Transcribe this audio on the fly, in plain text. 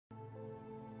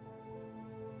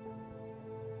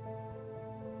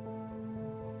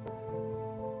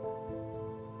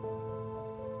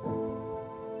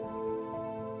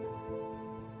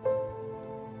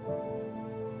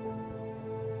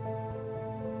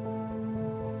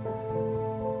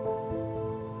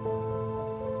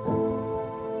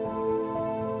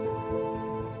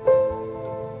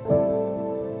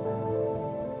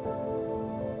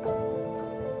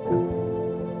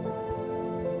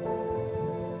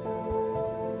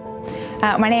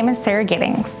My name is Sarah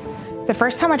Giddings. The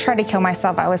first time I tried to kill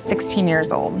myself, I was 16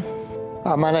 years old.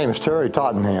 My name is Terry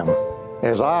Tottenham.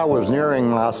 As I was nearing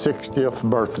my 60th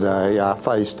birthday, I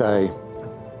faced a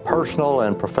personal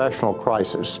and professional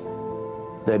crisis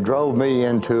that drove me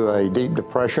into a deep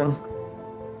depression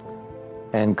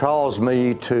and caused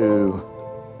me to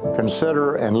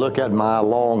consider and look at my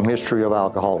long history of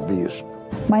alcohol abuse.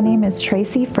 My name is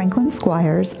Tracy Franklin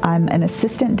Squires. I'm an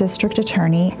assistant district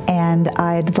attorney, and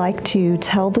I'd like to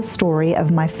tell the story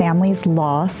of my family's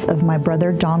loss of my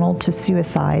brother Donald to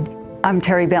suicide. I'm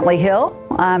Terry Bentley Hill.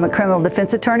 I'm a criminal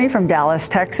defense attorney from Dallas,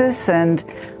 Texas, and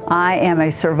I am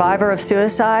a survivor of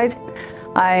suicide.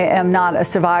 I am not a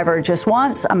survivor just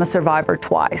once, I'm a survivor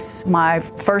twice. My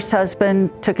first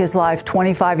husband took his life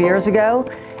 25 years ago,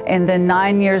 and then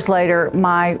 9 years later,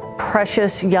 my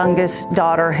precious youngest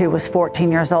daughter, who was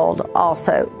 14 years old,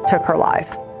 also took her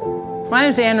life. My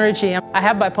name is Ann Ritchie. I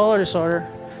have bipolar disorder,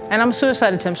 and I'm a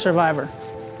suicide attempt survivor.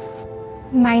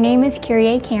 My name is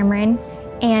Kyrie Cameron,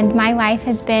 and my life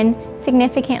has been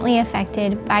significantly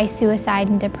affected by suicide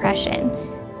and depression.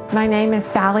 My name is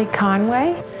Sally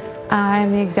Conway.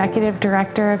 I'm the executive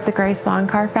director of the Grace Lawn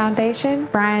Car Foundation.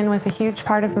 Brian was a huge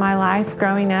part of my life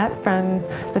growing up from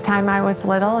the time I was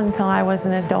little until I was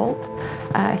an adult.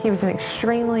 He was an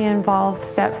extremely involved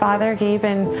stepfather. He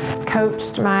even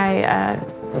coached my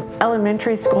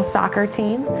elementary school soccer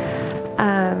team.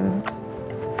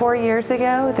 4 years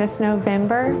ago, this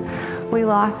November, we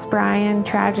lost Brian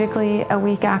tragically a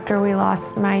week after we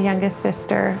lost my youngest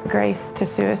sister, Grace, to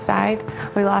suicide.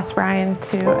 We lost Brian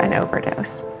to an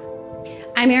overdose.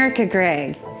 I'm Erica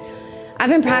Gregg. I've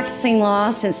been practicing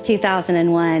law since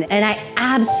 2001, and I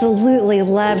absolutely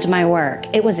loved my work.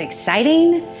 It was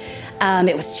exciting,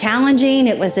 it was challenging,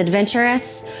 it was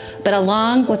adventurous, but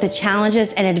along with the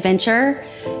challenges and adventure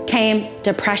came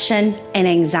depression and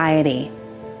anxiety.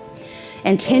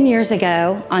 And 10 years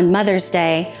ago, on Mother's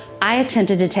Day, I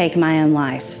attempted to take my own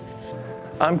life.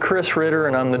 I'm Chris Ritter,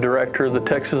 and I'm the director of the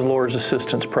Texas Lawyers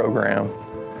Assistance Program.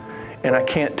 And I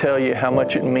can't tell you how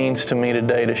much it means to me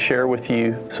today to share with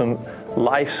you some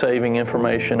life-saving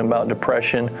information about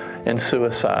depression and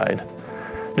suicide.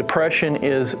 Depression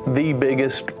is the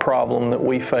biggest problem that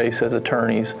we face as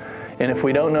attorneys. And if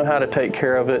we don't know how to take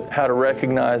care of it, how to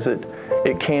recognize it,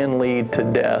 it can lead to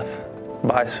death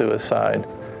by suicide.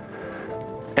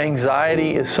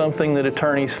 Anxiety is something that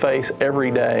attorneys face every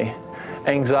day.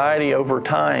 Anxiety over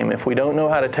time, if we don't know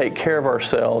how to take care of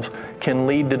ourselves, can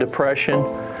lead to depression.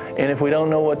 And if we don't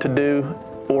know what to do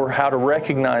or how to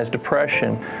recognize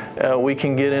depression, we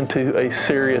can get into a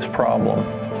serious problem.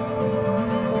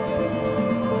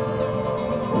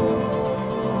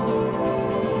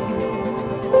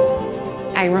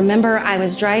 I remember I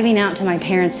was driving out to my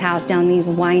parents' house down these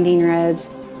winding roads,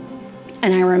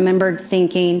 and I remembered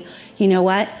thinking, you know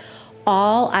what?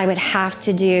 All I would have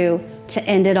to do to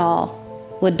end it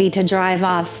all would be to drive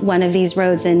off one of these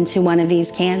roads into one of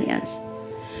these canyons.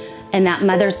 And that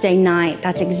Mother's Day night,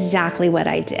 that's exactly what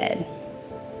I did.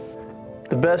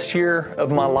 The best year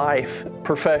of my life,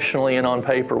 professionally and on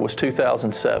paper, was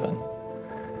 2007.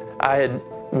 I had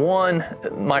won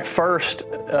my first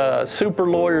Super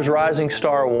Lawyers Rising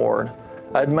Star Award.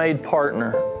 I'd made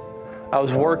partner. I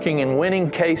was working in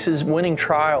winning cases, winning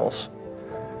trials.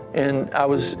 And I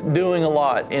was doing a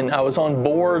lot. And I was on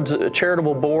boards,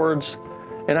 charitable boards.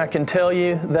 And I can tell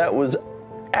you that was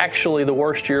actually the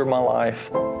worst year of my life.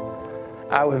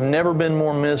 I have never been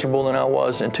more miserable than I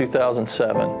was in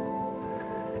 2007.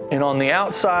 And on the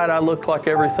outside, I looked like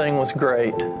everything was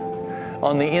great.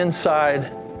 On the inside,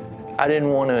 I didn't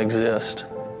want to exist.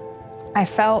 I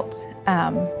felt,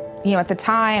 at the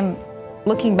time,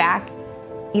 looking back,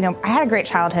 I had a great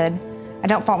childhood. I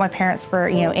don't fault my parents for,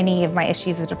 any of my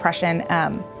issues with depression.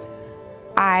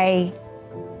 I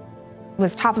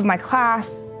was top of my class.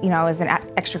 I was in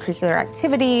extracurricular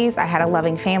activities. I had a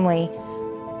loving family.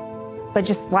 But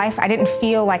just life, I didn't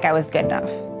feel like I was good enough.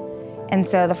 And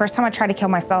so the first time I tried to kill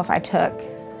myself, I took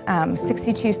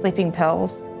 62 sleeping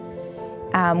pills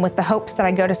with the hopes that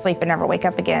I'd go to sleep and never wake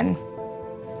up again.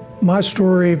 My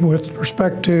story with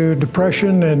respect to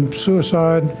depression and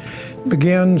suicide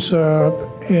begins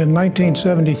in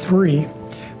 1973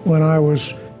 when I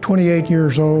was 28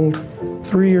 years old,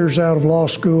 3 years out of law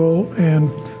school and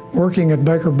working at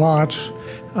Baker Botts.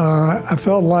 I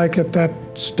felt like at that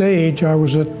stage I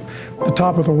was at the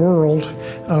top of the world,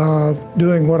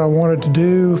 doing what I wanted to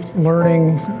do,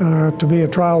 learning to be a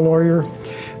trial lawyer.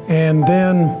 And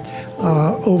then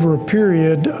over a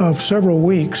period of several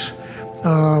weeks,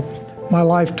 my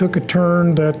life took a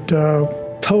turn that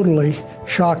totally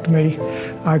shocked me.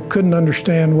 I couldn't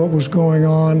understand what was going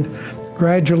on.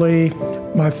 Gradually,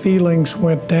 my feelings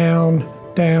went down,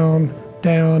 down,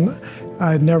 down.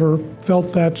 I'd never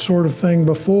felt that sort of thing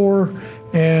before,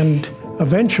 and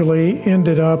eventually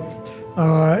ended up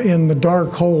in the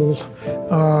dark hole,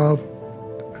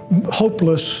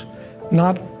 hopeless,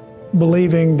 not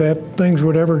believing that things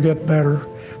would ever get better,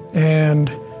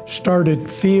 and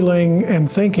started feeling and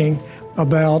thinking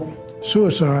about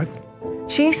suicide.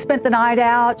 She spent the night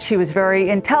out. She was very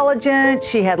intelligent.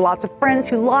 She had lots of friends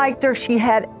who liked her. She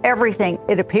had everything,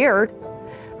 it appeared.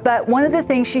 But one of the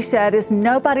things she said is,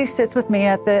 nobody sits with me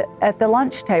at the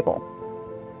lunch table.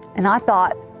 And I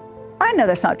thought, I know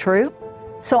that's not true.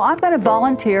 So I'm going to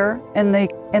volunteer in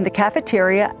the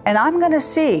cafeteria, and I'm going to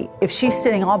see if she's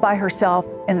sitting all by herself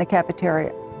in the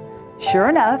cafeteria. Sure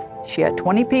enough, she had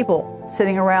 20 people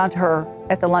sitting around her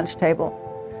at the lunch table.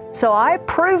 So I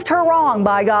proved her wrong,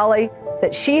 by golly,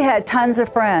 that she had tons of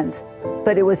friends,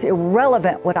 but it was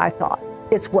irrelevant what I thought.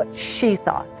 It's what she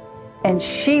thought. And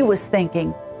she was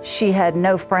thinking she had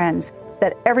no friends,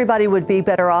 that everybody would be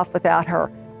better off without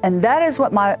her. And that is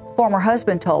what my former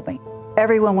husband told me.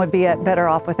 Everyone would be better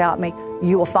off without me.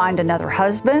 You will find another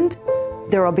husband.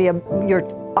 There will be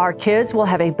our kids will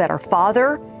have a better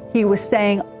father. He was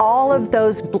saying all of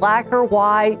those black or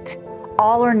white,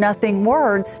 all or nothing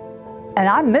words, and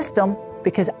I missed them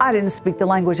because I didn't speak the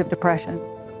language of depression.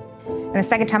 And the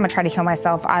second time I tried to kill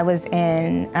myself, I was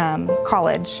in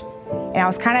college. And I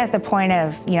was kind of at the point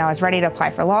of, I was ready to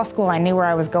apply for law school. I knew where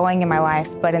I was going in my life,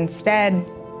 but instead,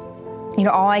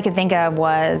 all I could think of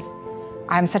was,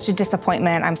 I'm such a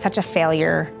disappointment, I'm such a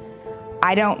failure.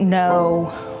 I don't know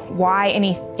why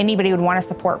anybody would want to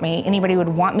support me, anybody would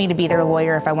want me to be their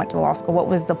lawyer if I went to law school. What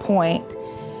was the point?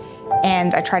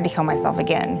 And I tried to kill myself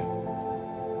again.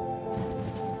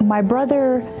 My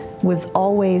brother was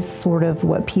always sort of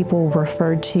what people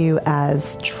referred to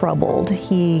as troubled.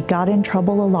 He got in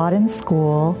trouble a lot in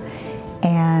school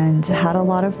and had a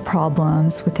lot of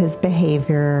problems with his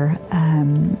behavior,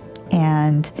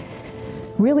 and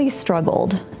really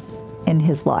struggled in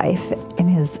his life, in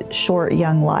his short,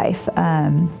 young life.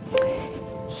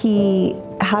 He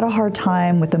had a hard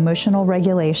time with emotional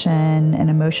regulation and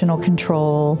emotional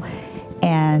control,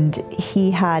 and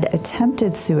he had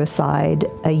attempted suicide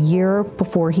a year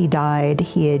before he died.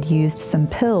 He had used some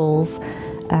pills,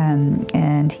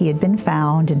 and he had been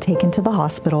found and taken to the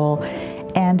hospital.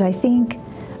 And I think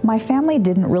my family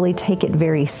didn't really take it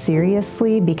very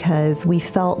seriously, because we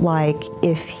felt like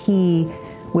if he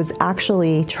was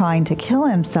actually trying to kill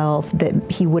himself, that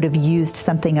he would have used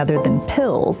something other than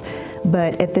pills.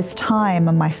 But at this time,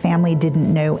 my family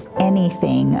didn't know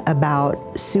anything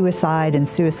about suicide and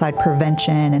suicide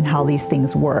prevention and how these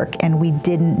things work. And we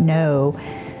didn't know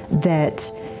that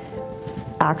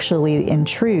actually, in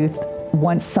truth,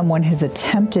 once someone has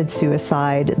attempted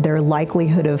suicide, their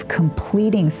likelihood of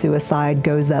completing suicide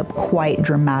goes up quite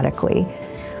dramatically.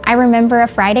 I remember a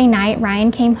Friday night,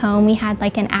 Ryan came home. We had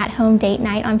like an at-home date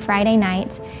night on Friday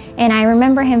nights. And I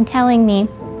remember him telling me,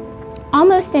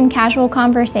 almost in casual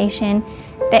conversation,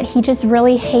 that he just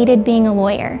really hated being a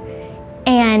lawyer.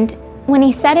 And when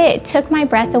he said it, it took my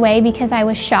breath away because I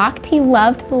was shocked. He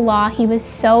loved the law. He was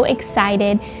so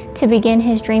excited to begin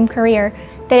his dream career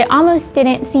that it almost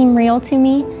didn't seem real to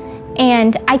me.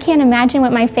 And I can't imagine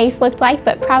what my face looked like,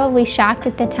 but probably shocked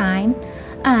at the time.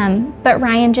 But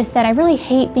Ryan just said, I really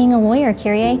hate being a lawyer,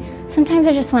 Kyrie. Sometimes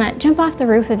I just want to jump off the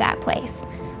roof of that place,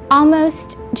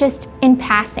 almost just in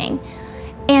passing.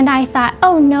 And I thought,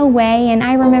 oh, no way. And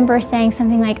I remember saying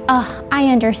something like, oh, I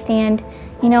understand.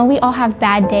 We all have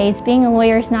bad days. Being a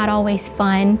lawyer is not always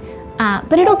fun,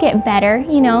 but it'll get better.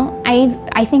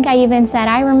 I think I even said,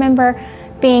 I remember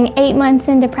being 8 months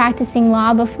into practicing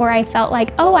law before I felt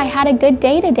like, oh, I had a good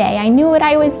day today. I knew what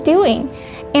I was doing.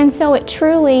 And so it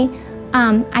truly,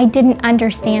 I didn't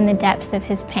understand the depths of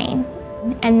his pain.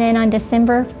 And then on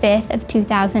December 5th of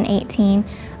 2018,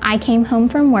 I came home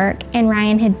from work and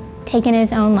Ryan had taken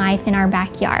his own life in our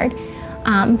backyard.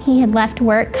 He had left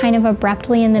work kind of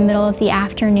abruptly in the middle of the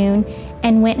afternoon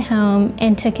and went home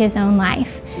and took his own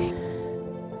life.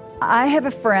 I have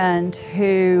a friend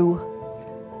who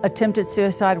attempted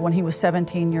suicide when he was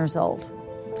 17 years old.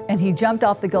 And he jumped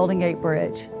off the Golden Gate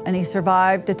Bridge and he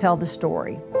survived to tell the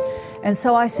story. And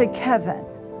so I said, Kevin,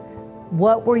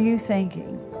 what were you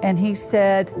thinking? And he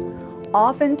said,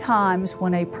 oftentimes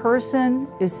when a person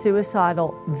is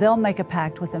suicidal, they'll make a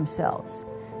pact with themselves.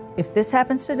 If this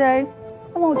happens today,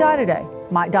 I won't die today.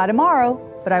 Might die tomorrow,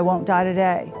 but I won't die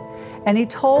today. And he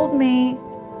told me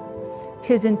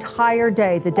his entire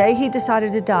day, the day he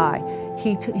decided to die,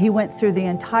 he went through the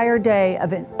entire day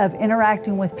of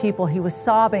interacting with people. He was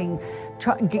sobbing,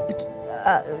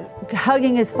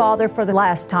 hugging his father for the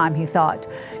last time, he thought.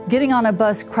 Getting on a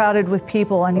bus crowded with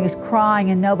people and he's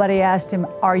crying and nobody asked him,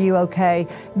 "Are you okay?"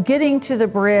 Getting to the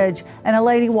bridge and a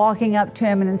lady walking up to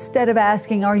him, and instead of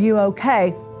asking, "Are you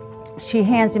okay?" she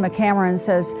hands him a camera and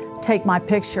says, "Take my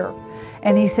picture."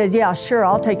 And he said, "Yeah, sure,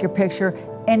 I'll take your picture."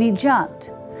 And he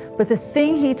jumped. But the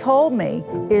thing he told me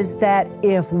is that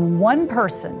if one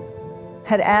person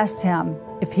had asked him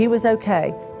if he was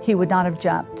okay, he would not have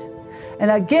jumped. And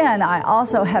again, I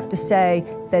also have to say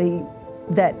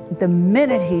that the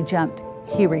minute he jumped,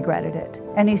 he regretted it.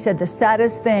 And he said the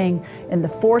saddest thing in the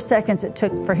 4 seconds it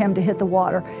took for him to hit the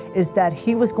water is that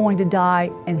he was going to die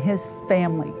and his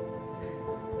family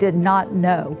did not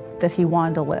know that he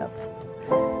wanted to live.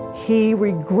 He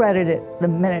regretted it the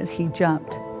minute he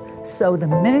jumped. So the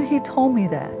minute he told me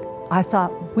that, I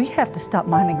thought, we have to stop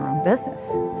minding our own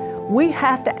business. We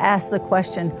have to ask the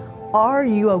question, are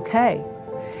you okay?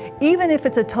 Even if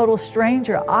it's a total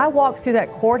stranger, I walk through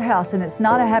that courthouse and it's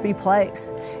not a happy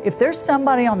place. If there's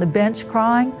somebody on the bench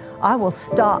crying, I will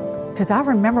stop, because I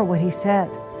remember what he said.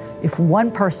 If one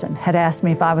person had asked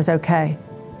me if I was okay,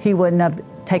 he wouldn't have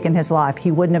taken his life.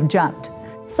 He wouldn't have jumped.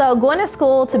 So going to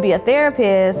school to be a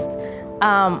therapist,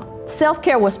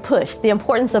 self-care was pushed. The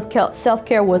importance of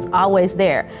self-care was always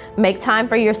there. Make time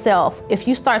for yourself. If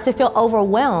you start to feel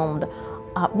overwhelmed,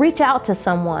 reach out to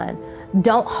someone.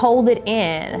 Don't hold it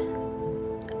in.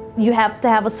 You have to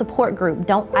have a support group.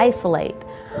 Don't isolate.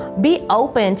 Be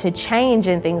open to change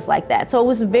and things like that. So it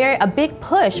was a big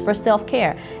push for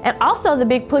self-care. And also the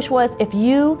big push was, if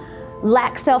you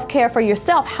lack self-care for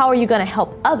yourself, how are you going to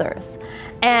help others?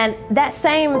 And that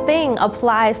same thing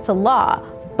applies to law.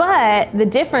 But the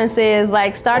difference is,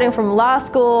 like, starting from law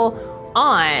school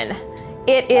on,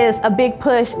 it is a big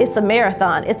push. It's a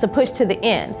marathon. It's a push to the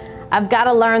end. I've got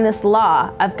to learn this law.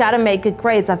 I've got to make good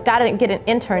grades. I've got to get an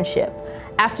internship.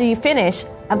 After you finish,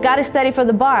 I've got to study for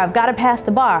the bar. I've got to pass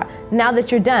the bar. Now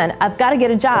that you're done, I've got to get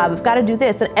a job. I've got to do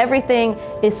this. And everything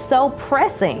is so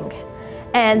pressing.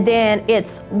 And then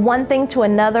it's one thing to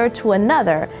another to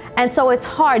another. And so it's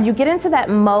hard. You get into that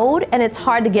mode and it's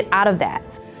hard to get out of that.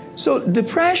 So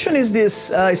depression is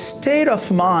this state of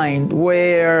mind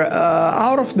where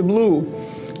out of the blue,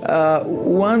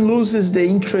 one loses the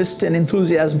interest and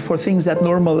enthusiasm for things that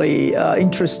normally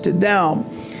interested them.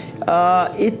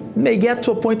 It may get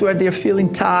to a point where they're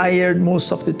feeling tired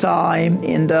most of the time,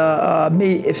 and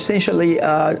may essentially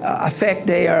affect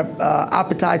their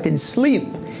appetite and sleep.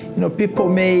 You know, people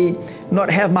may not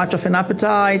have much of an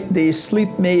appetite. Their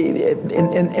sleep may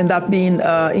end up being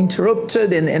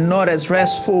interrupted and not as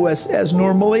restful as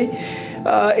normally.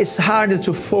 It's harder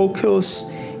to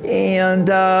focus. And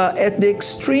at the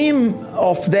extreme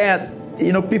of that,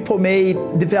 you know, people may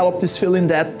develop this feeling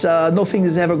that nothing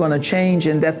is ever going to change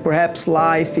and that perhaps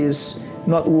life is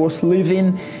not worth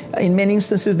living. In many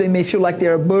instances, they may feel like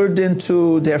they're a burden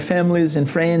to their families and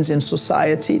friends and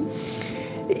society.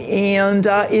 And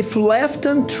if left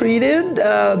untreated,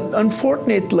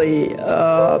 unfortunately,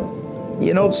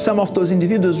 you know, some of those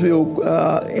individuals will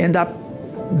end up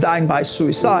dying by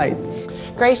suicide.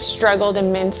 Grace struggled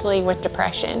immensely with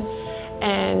depression,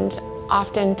 and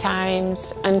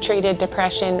oftentimes untreated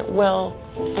depression will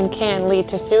and can lead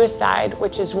to suicide,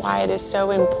 which is why it is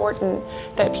so important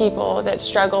that people that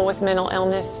struggle with mental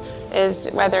illness,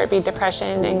 whether it be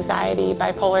depression, anxiety,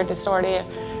 bipolar disorder,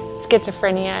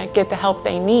 schizophrenia, get the help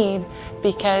they need,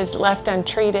 because left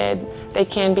untreated, they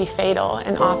can be fatal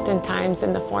and oftentimes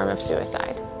in the form of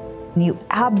suicide. You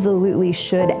absolutely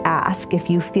should ask if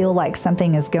you feel like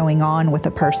something is going on with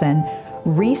a person.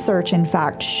 Research, in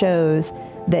fact, shows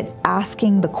that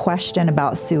asking the question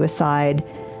about suicide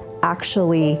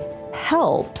actually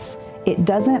helps. It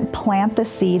doesn't plant the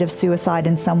seed of suicide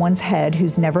in someone's head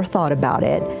who's never thought about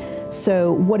it.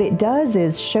 So what it does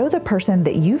is show the person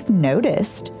that you've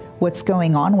noticed what's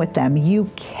going on with them. You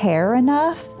care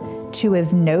enough to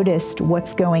have noticed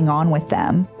what's going on with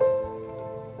them.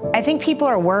 I think people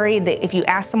are worried that if you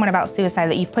ask someone about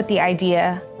suicide, that you've put the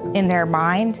idea in their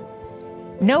mind.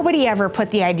 Nobody ever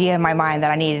put the idea in my mind that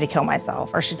I needed to kill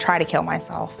myself or should try to kill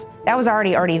myself. That was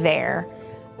already there.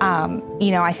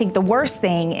 You know, I think the worst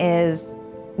thing is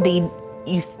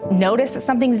you notice that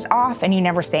something's off and you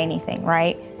never say anything,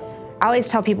 right? I always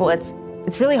tell people it's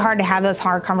really hard to have those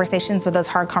hard conversations, but those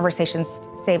hard conversations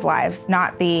save lives,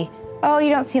 not the, oh, you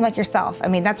don't seem like yourself. I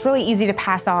mean, that's really easy to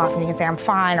pass off and you can say, I'm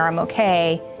fine or I'm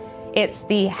okay. It's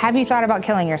the, have you thought about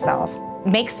killing yourself?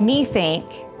 Makes me think,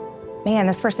 man,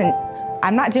 this person,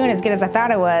 I'm not doing as good as I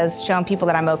thought I was showing people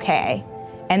that I'm okay.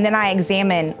 And then I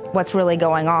examine what's really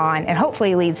going on and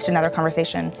hopefully leads to another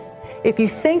conversation. If you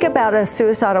think about a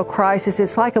suicidal crisis,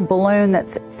 it's like a balloon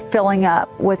that's filling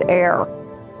up with air.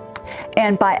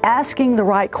 And by asking the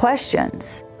right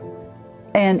questions,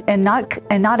 and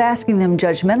not asking them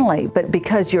judgmentally, but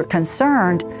because you're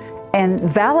concerned and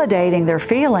validating their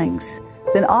feelings,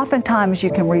 then oftentimes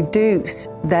you can reduce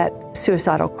that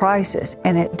suicidal crisis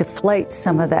and it deflates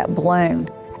some of that balloon.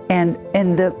 And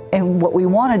what we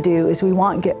want to do is we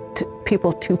want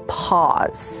people to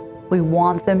pause. We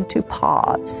want them to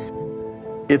pause.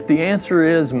 If the answer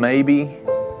is maybe,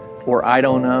 or I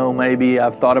don't know, maybe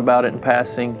I've thought about it in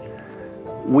passing,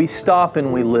 we stop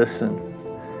and we listen.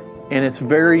 And it's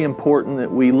very important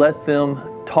that we let them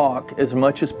talk as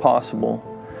much as possible.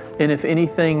 And if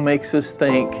anything makes us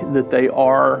think that they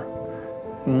are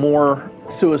more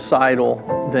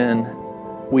suicidal than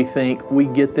we think, we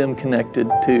get them connected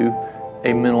to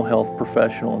a mental health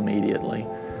professional immediately.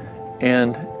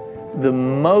 And the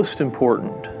most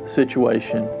important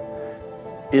situation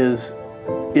is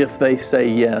if they say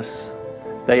yes,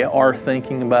 they are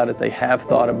thinking about it, they have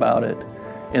thought about it,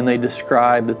 and they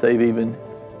describe that they've even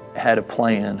had a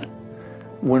plan.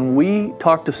 When we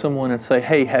talk to someone and say,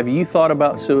 hey, have you thought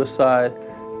about suicide?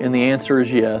 And the answer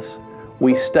is yes.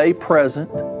 We stay present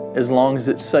as long as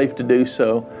it's safe to do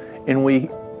so, and we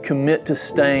commit to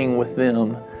staying with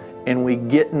them, and we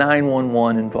get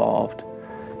 911 involved.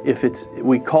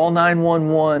 We call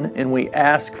 911 and we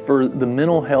ask for the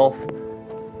mental health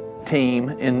team,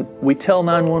 and we tell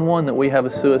 911 that we have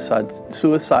a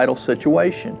suicidal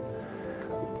situation.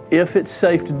 If it's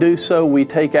safe to do so, we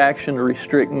take action to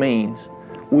restrict means.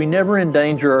 We never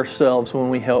endanger ourselves when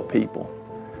we help people,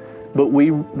 but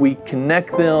we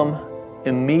connect them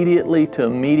immediately to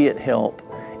immediate help.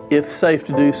 If safe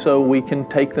to do so, we can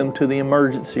take them to the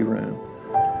emergency room.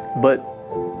 But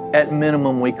at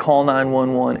minimum, we call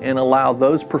 911 and allow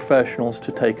those professionals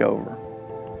to take over.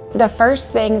 The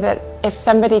first thing that if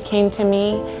somebody came to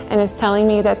me and is telling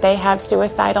me that they have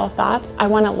suicidal thoughts, I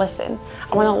want to listen.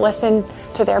 I want to listen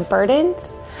to their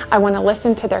burdens. I want to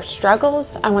listen to their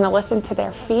struggles. I want to listen to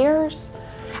their fears.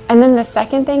 And then the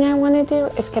second thing I want to do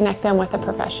is connect them with a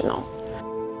professional.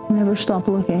 Never stop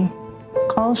looking.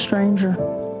 Call a stranger.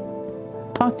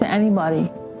 Talk to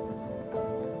anybody.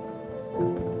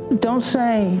 Don't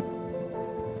say,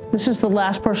 this is the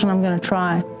last person I'm going to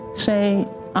try. Say,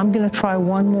 I'm going to try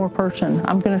one more person.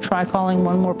 I'm going to try calling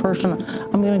one more person.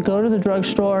 I'm going to go to the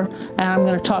drugstore and I'm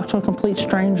going to talk to a complete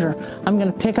stranger. I'm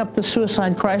going to pick up the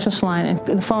suicide crisis line and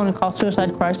the phone and call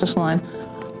suicide crisis line.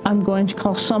 I'm going to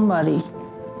call somebody.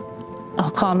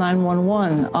 I'll call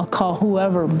 911. I'll call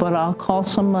whoever, but I'll call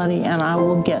somebody and I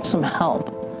will get some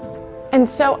help. And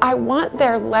so I want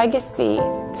their legacy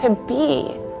to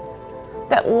be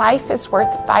that life is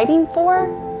worth fighting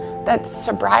for, that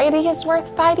sobriety is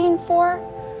worth fighting for,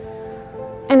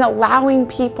 and allowing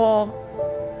people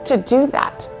to do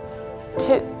that,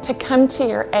 to come to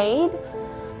your aid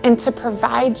and to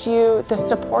provide you the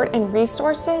support and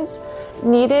resources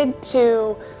needed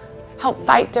to help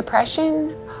fight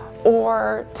depression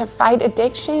or to fight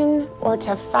addiction or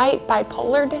to fight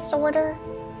bipolar disorder.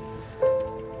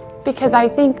 Because I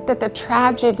think that the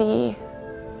tragedy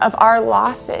of our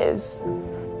losses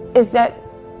is that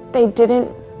they didn't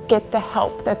get the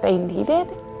help that they needed.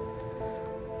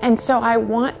 And so I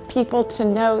want people to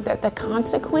know that the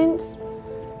consequence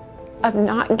of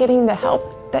not getting the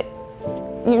help that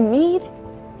you need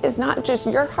is not just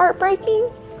your heart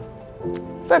breaking,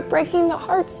 but breaking the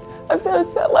hearts of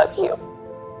those that love you.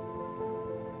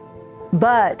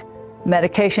 But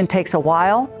medication takes a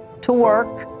while to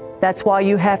work. That's why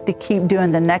you have to keep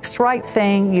doing the next right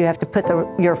thing. You have to put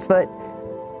your foot,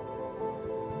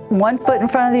 one foot in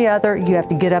front of the other. You have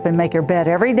to get up and make your bed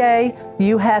every day.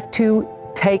 You have to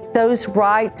take those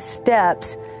right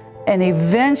steps, and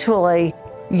eventually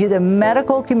the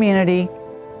medical community,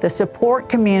 the support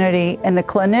community, and the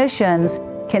clinicians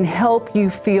can help you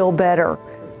feel better.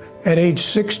 At age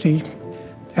 60,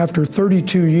 after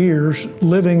 32 years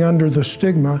living under the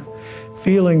stigma,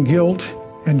 feeling guilt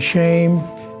and shame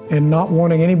and not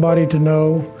wanting anybody to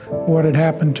know what had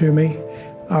happened to me,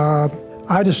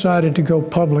 I decided to go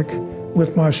public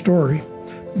with my story.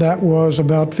 That was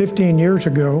about 15 years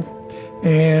ago,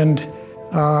 and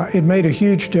it made a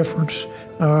huge difference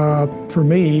for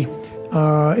me.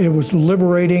 It was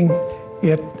liberating.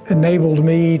 It enabled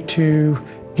me to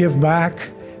give back.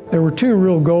 There were two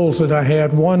real goals that I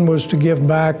had. One was to give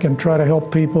back and try to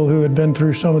help people who had been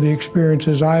through some of the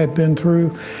experiences I had been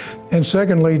through. And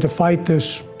secondly, to fight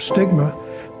this stigma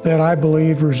that I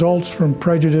believe results from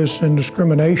prejudice and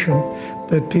discrimination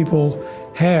that people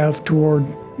have toward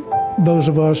those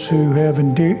of us who have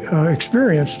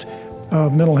experienced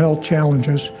mental health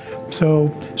challenges.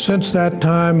 So since that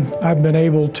time, I've been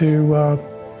able to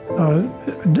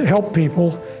help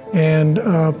people, and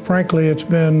frankly, it's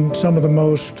been some of the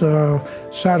most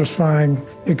satisfying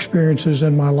experiences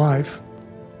in my life.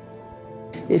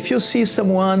 If you see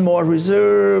someone more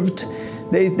reserved,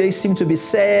 they seem to be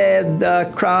sad,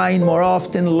 crying more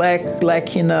often,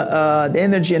 lacking the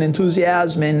energy and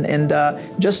enthusiasm, and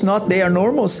just not their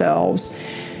normal selves,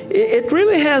 it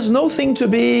really has nothing to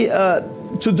be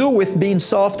to do with being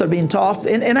soft or being tough.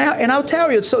 And I'll tell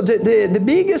you, so the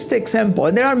biggest example,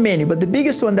 and there are many, but the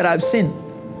biggest one that I've seen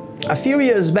a few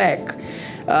years back,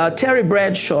 Terry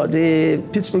Bradshaw, the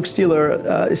Pittsburgh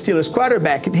Steelers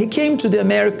quarterback, he came to the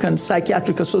American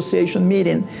Psychiatric Association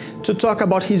meeting to talk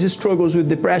about his struggles with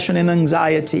depression and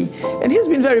anxiety. And he's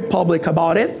been very public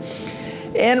about it.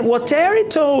 And what Terry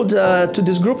told to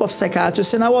this group of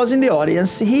psychiatrists, and I was in the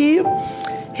audience, he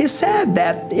said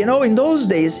that, you know, in those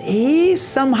days, he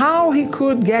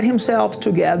could get himself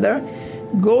together,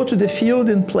 go to the field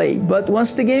and play. But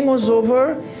once the game was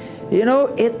over, you know,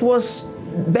 it was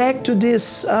back to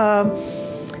this,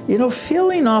 you know,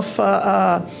 feeling of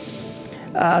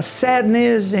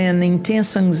sadness and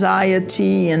intense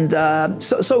anxiety. And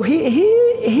so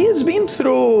he's been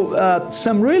through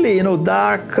some really, you know,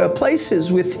 dark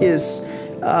places with his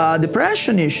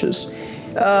depression issues.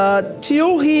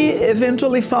 Till he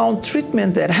eventually found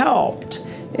treatment that helped.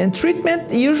 And treatment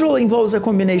usually involves a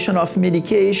combination of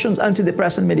medications,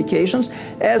 antidepressant medications,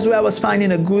 as well as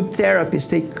finding a good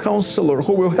therapist, a counselor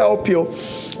who will help you,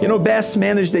 you know, best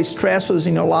manage the stressors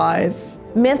in your life.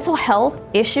 Mental health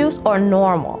issues are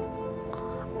normal.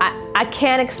 I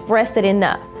can't express it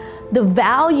enough. The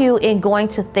value in going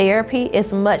to therapy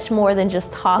is much more than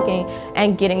just talking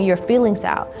and getting your feelings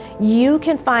out. You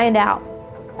can find out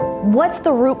what's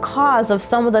the root cause of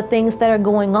some of the things that are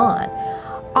going on.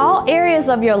 All areas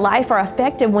of your life are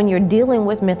affected when you're dealing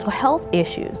with mental health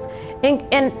issues.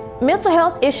 And mental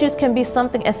health issues can be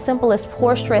something as simple as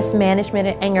poor stress management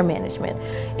and anger management.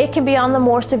 It can be on the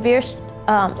more severe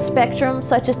spectrum,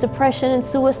 such as depression and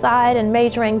suicide and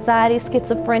major anxiety,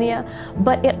 schizophrenia,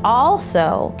 but it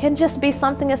also can just be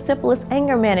something as simple as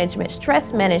anger management,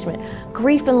 stress management,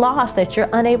 grief and loss that you're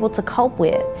unable to cope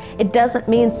with. It doesn't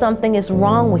mean something is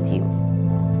wrong with you.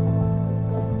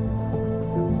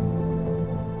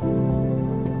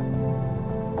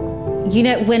 You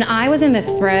know, when I was in the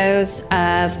throes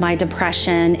of my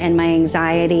depression and my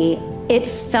anxiety, it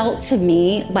felt to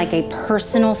me like a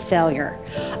personal failure.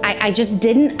 I just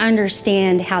didn't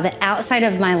understand how the outside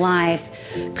of my life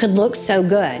could look so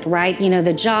good, right? You know,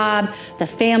 the job, the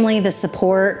family, the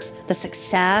support, the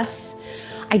success.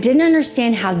 I didn't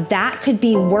understand how that could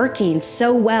be working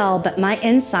so well, but my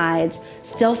insides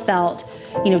still felt,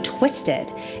 you know,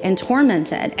 twisted and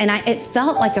tormented. And it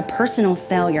felt like a personal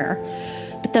failure.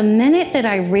 But the minute that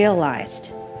I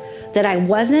realized that I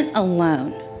wasn't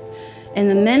alone, and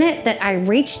the minute that I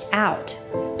reached out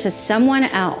to someone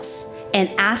else and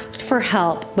asked for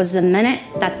help was the minute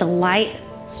that the light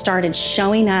started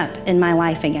showing up in my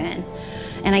life again.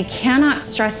 And I cannot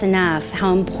stress enough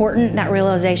how important that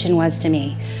realization was to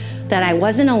me, that I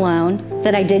wasn't alone,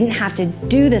 that I didn't have to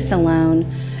do this alone,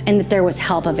 and that there was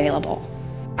help available.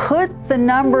 Put the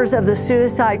numbers of the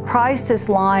suicide crisis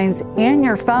lines in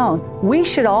your phone. We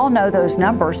should all know those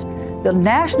numbers. The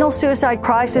National Suicide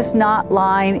Crisis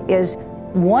Line is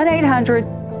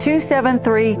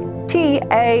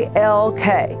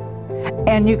 1-800-273-TALK.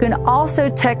 And you can also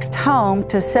text HOME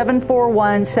to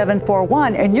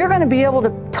 741-741, and you're going to be able to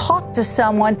talk to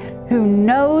someone who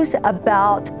knows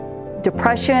about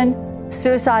depression,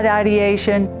 suicide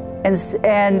ideation,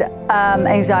 and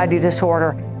anxiety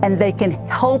disorder, and they can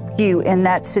help you in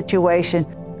that situation.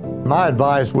 My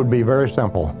advice would be very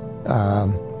simple.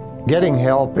 Getting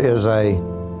help is a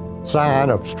sign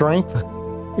of strength.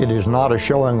 It is not a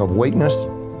showing of weakness,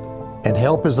 and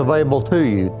help is available to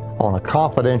you on a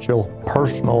confidential,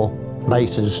 personal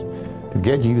basis to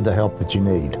get you the help that you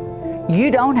need.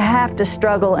 You don't have to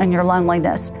struggle in your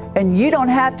loneliness, and you don't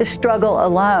have to struggle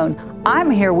alone. I'm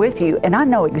here with you, and I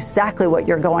know exactly what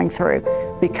you're going through,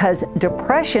 because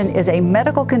depression is a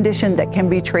medical condition that can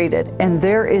be treated, and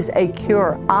there is a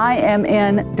cure. I am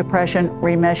in depression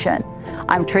remission.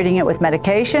 I'm treating it with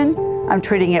medication, I'm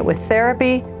treating it with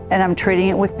therapy, and I'm treating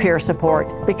it with peer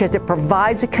support, because it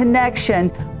provides a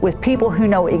connection with people who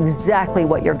know exactly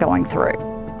what you're going through.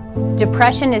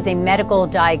 Depression is a medical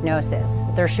diagnosis.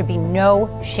 There should be no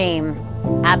shame,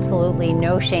 absolutely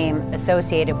no shame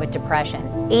associated with depression.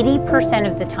 80%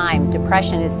 of the time,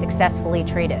 depression is successfully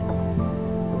treated.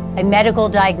 A medical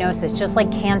diagnosis, just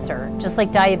like cancer, just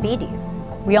like diabetes.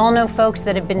 We all know folks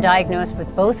that have been diagnosed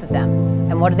with both of them,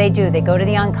 And what do? They go to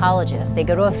the oncologist, they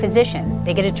go to a physician,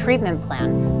 they get a treatment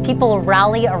plan. People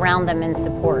rally around them in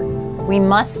support. We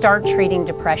must start treating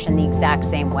depression the exact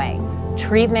same way.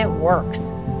 Treatment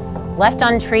works. Left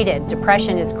untreated,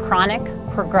 depression is chronic,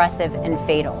 progressive, and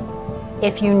fatal.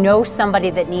 If you know somebody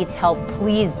that needs help,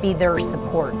 please be their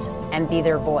support and be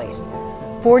their voice.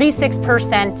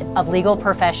 46% of legal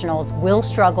professionals will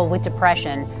struggle with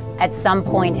depression at some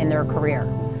point in their career.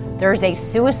 There's a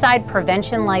suicide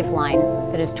prevention lifeline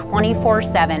that is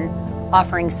 24/7,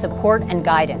 offering support and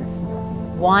guidance.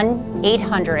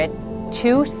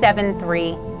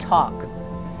 1-800-273-TALK.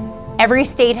 Every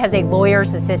state has a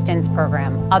lawyer's assistance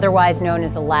program, otherwise known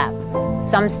as a LAP.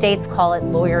 Some states call it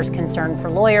Lawyers Concerned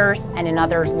for Lawyers, and in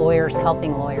others, Lawyers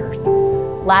Helping Lawyers.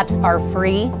 LAPs are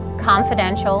free,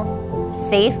 confidential,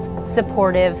 safe,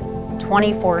 supportive,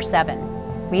 24/7.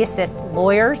 We assist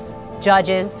lawyers,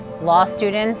 judges, law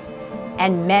students,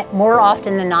 and more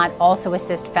often than not, also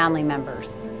assist family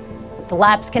members. The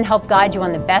LAPs can help guide you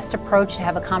on the best approach to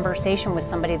have a conversation with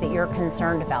somebody that you're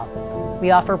concerned about. We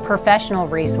offer professional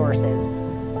resources,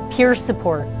 peer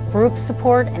support, group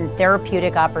support, and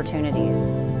therapeutic opportunities.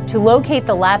 To locate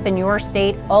the LAP in your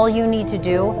state, all you need to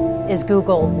do is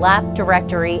Google LAP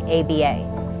Directory ABA.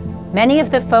 Many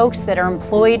of the folks that are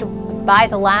employed by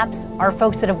the LAPs are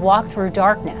folks that have walked through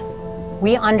darkness.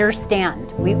 We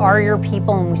understand. We are your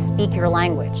people and we speak your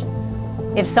language.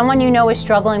 If someone you know is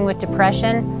struggling with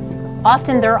depression,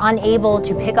 often they're unable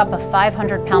to pick up a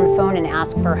 500-pound phone and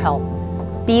ask for help.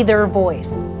 Be their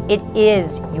voice. It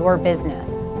is your business.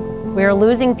 We are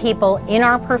losing people in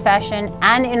our profession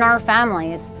and in our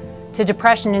families to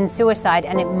depression and suicide,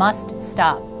 and it must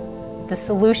stop. The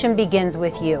solution begins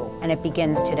with you, and it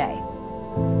begins today.